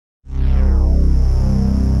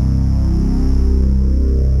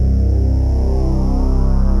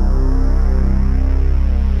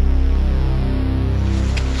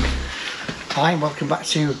Hi and welcome back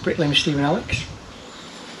to Bricklaying with Steve and Alex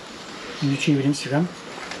on YouTube and Instagram.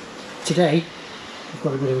 Today we've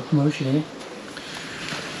got a bit of a promotion here.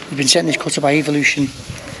 We've been sent this cutter by Evolution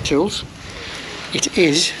Tools. It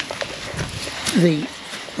is the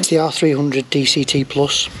R300 DCT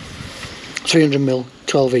Plus 300mm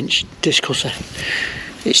 12-inch disc cutter.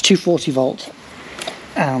 It's 240 volt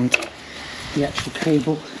and the actual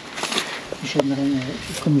cable,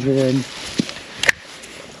 it comes with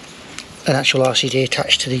an actual RCD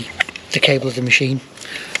attached to the cable of the machine.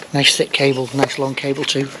 Nice thick cable, nice long cable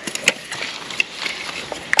too.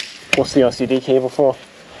 What's the RCD cable for?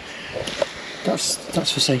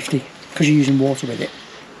 That's for safety, because you're using water with it.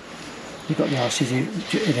 You've got the RCD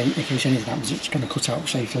in case anything happens, it's going to cut out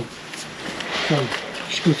safely. So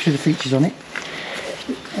just go through the features on it.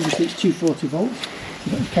 Obviously it's 240 volts.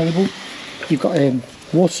 You've got the cable. You've got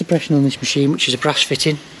water suppression on this machine, which is a brass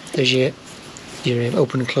fitting. There's your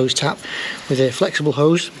open and close tap with a flexible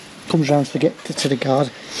hose. Comes round to the guard.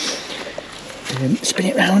 Spin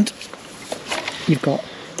it round. You've got,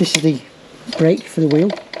 this is the brake for the wheel.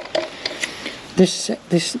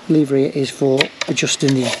 This lever here is for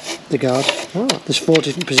adjusting the guard. Oh. There's 4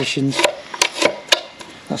 different positions.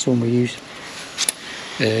 That's the one we use.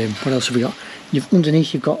 What else have we got?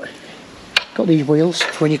 Underneath you've got these wheels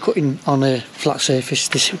for when you're cutting on a flat surface.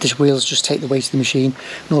 This wheels just take the weight of the machine,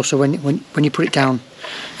 and also when you put it down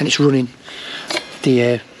and it's running,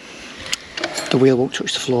 the wheel won't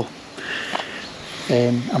touch the floor.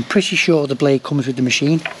 I'm pretty sure the blade comes with the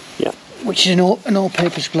machine. Yeah. Which is an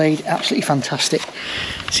all-purpose blade, absolutely fantastic.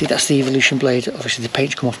 See, that's the Evolution blade. Obviously the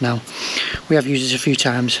paint's come off now. We have used this a few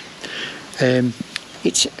times.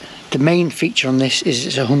 It's the main feature on this is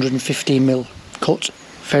it's a 115mm cut.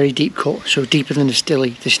 Very deep cut, so deeper than the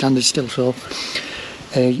standard still saw.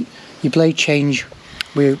 Your blade change,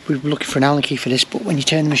 we're looking for an Allen key for this, but when you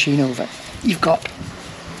turn the machine over, you've got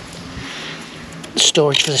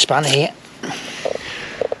storage for the spanner here.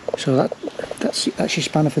 So that's your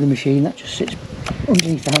spanner for the machine. That just sits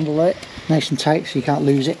underneath the handle there, nice and tight, so you can't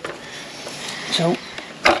lose it. So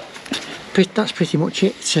that's pretty much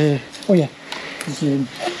it. Oh yeah, you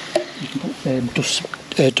can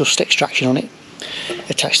put dust extraction on it.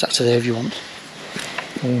 Attach that to there if you want.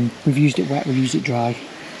 We've used it wet, we've used it dry.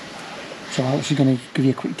 So I'm actually going to give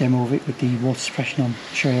you a quick demo of it with the water suppression on,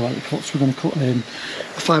 show you how it cuts. We're going to cut a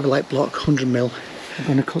fibre-light block, 100mm. We're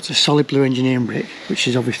going to cut a solid blue engineering brick, which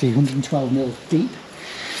is obviously 112mm deep,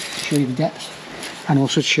 to show you the depth, and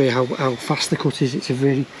also to show you how fast the cut is. It's a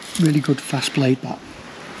really, really good fast blade, that.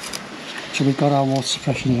 So we've got our water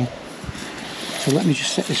suppression here. So let me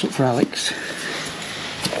just set this up for Alex.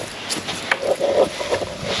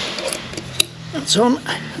 That's on.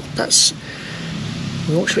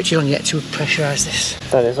 We won't switch it on yet to pressurise this.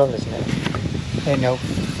 That is on, isn't it? No.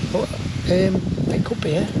 But, it could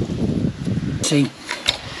be, yeah. See,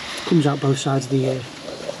 comes out both sides of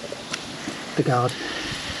the guard.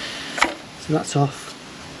 So that's off.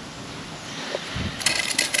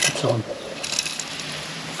 That's on.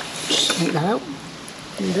 Just take that out.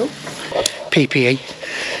 There you go. PPE.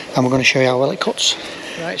 And we're going to show you how well it cuts.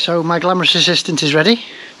 Right, so my glamorous assistant is ready.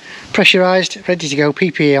 Pressurised, ready to go,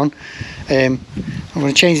 PPE on. I'm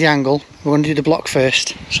going to change the angle. We're going to do the block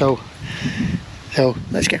first. So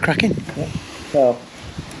let's get cracking. Yeah. So,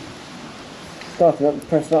 starting up,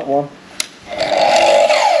 press that one.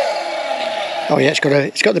 Oh yeah,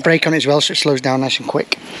 it's got the brake on it as well, so it slows down nice and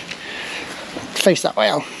quick. Face that way,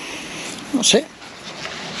 Al. That's it.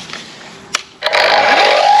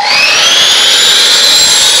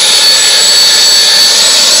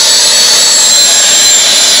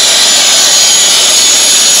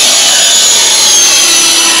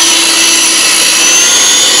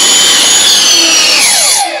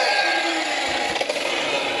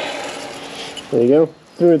 There you go,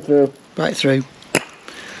 through and through. Right through.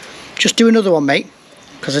 Just do another one, mate,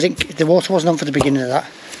 because I think the water wasn't on for the beginning of that.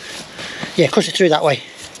 Yeah, cut it through that way.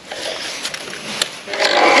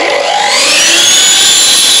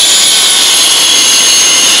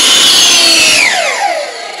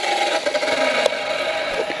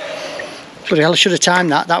 Bloody hell, I should have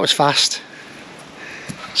timed that. That was fast.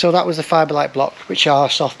 So that was the fibre-light block, which are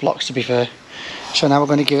soft blocks to be fair. So now we're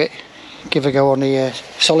going to give a go on the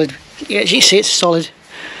solid. Yeah, as you can see, it's a solid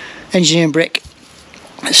engineering brick.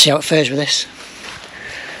 Let's see how it fares with this.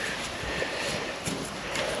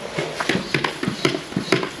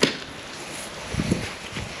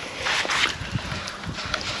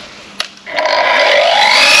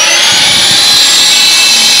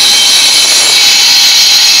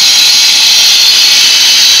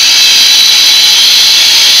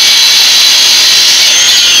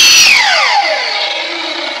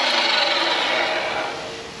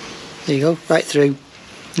 There you go, right through.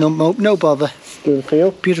 No bother. Do the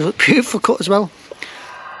feel. Beautiful cut as well.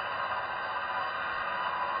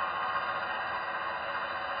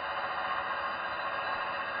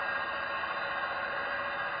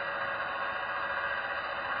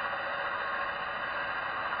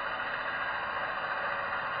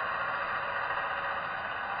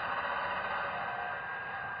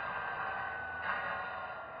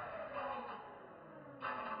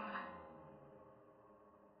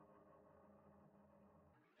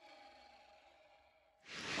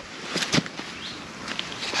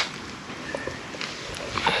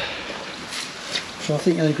 So I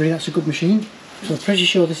think you'll agree that's a good machine. So I'm pretty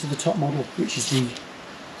sure this is the top model, which is the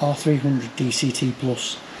R300 DCT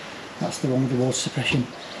Plus. That's the one with the water suppression.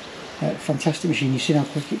 Fantastic machine. You've seen how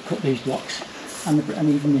quick it cut these blocks, and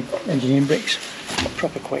even the engineering bricks,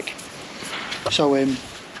 proper quick. So if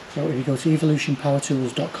you go to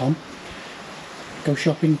evolutionpowertools.com, go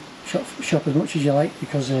shopping, shop as much as you like,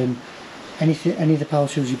 because any of the power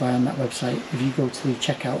tools you buy on that website, if you go to the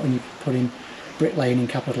checkout and you put in Bricklaying in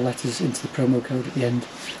capital letters into the promo code at the end,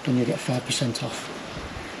 then you'll get 5%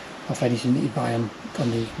 off anything that you buy on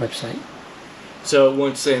the website. So I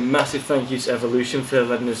want to say a massive thank you to Evolution for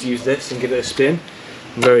letting us use this and give it a spin.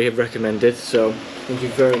 Very recommended, so thank you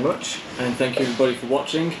very much, and thank you everybody for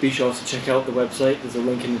watching. Be sure to check out the website, there's a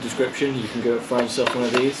link in the description, you can go find yourself one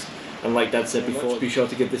of these. And like Dad said before, be sure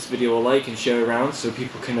to give this video a like and share around so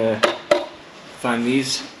people can find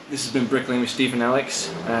these. This has been Bricklaying with Steve and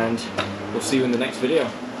Alex, and we'll see you in the next video.